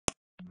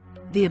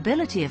The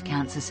ability of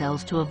cancer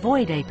cells to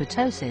avoid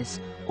apoptosis,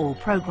 or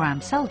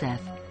programmed cell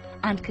death,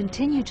 and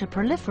continue to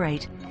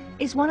proliferate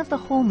is one of the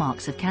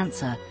hallmarks of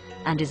cancer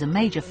and is a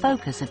major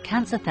focus of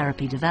cancer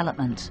therapy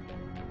development.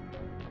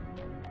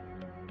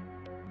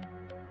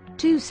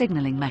 Two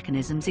signaling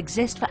mechanisms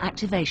exist for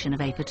activation of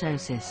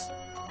apoptosis: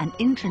 an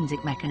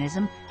intrinsic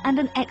mechanism and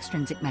an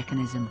extrinsic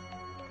mechanism.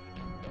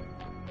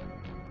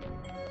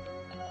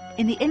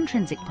 In the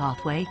intrinsic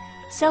pathway,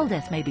 cell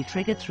death may be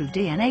triggered through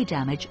DNA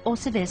damage or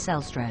severe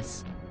cell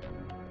stress.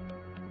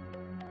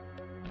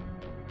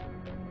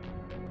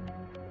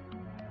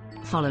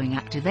 Following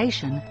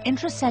activation,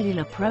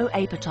 intracellular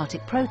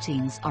pro-apoptotic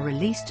proteins are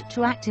released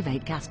to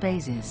activate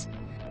caspases.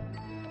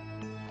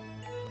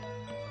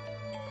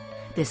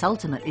 This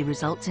ultimately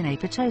results in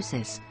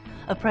apoptosis,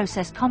 a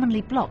process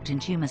commonly blocked in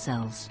tumour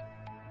cells.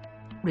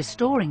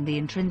 Restoring the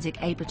intrinsic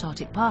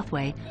apoptotic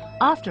pathway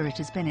after it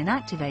has been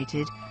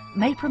inactivated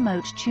may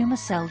promote tumour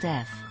cell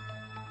death.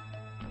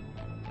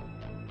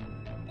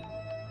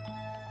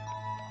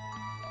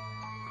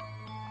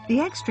 The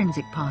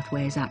extrinsic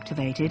pathway is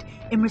activated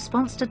in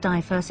response to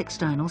diverse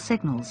external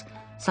signals,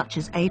 such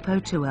as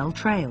APO2L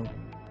trail.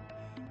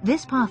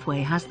 This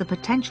pathway has the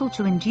potential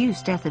to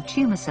induce death of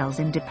tumour cells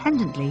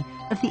independently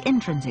of the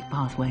intrinsic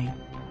pathway.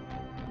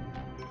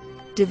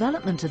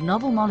 Development of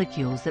novel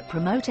molecules that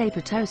promote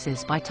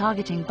apoptosis by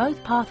targeting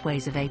both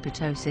pathways of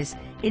apoptosis,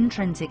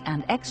 intrinsic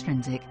and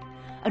extrinsic,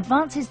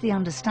 advances the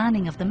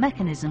understanding of the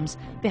mechanisms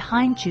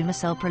behind tumour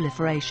cell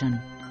proliferation.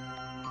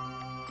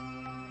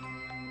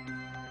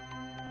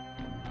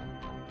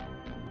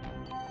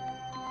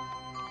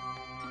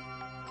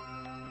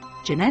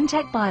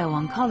 Genentech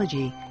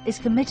Bio-Oncology is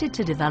committed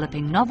to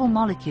developing novel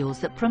molecules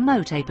that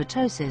promote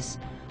apoptosis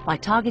by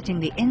targeting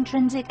the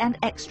intrinsic and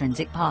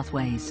extrinsic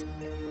pathways.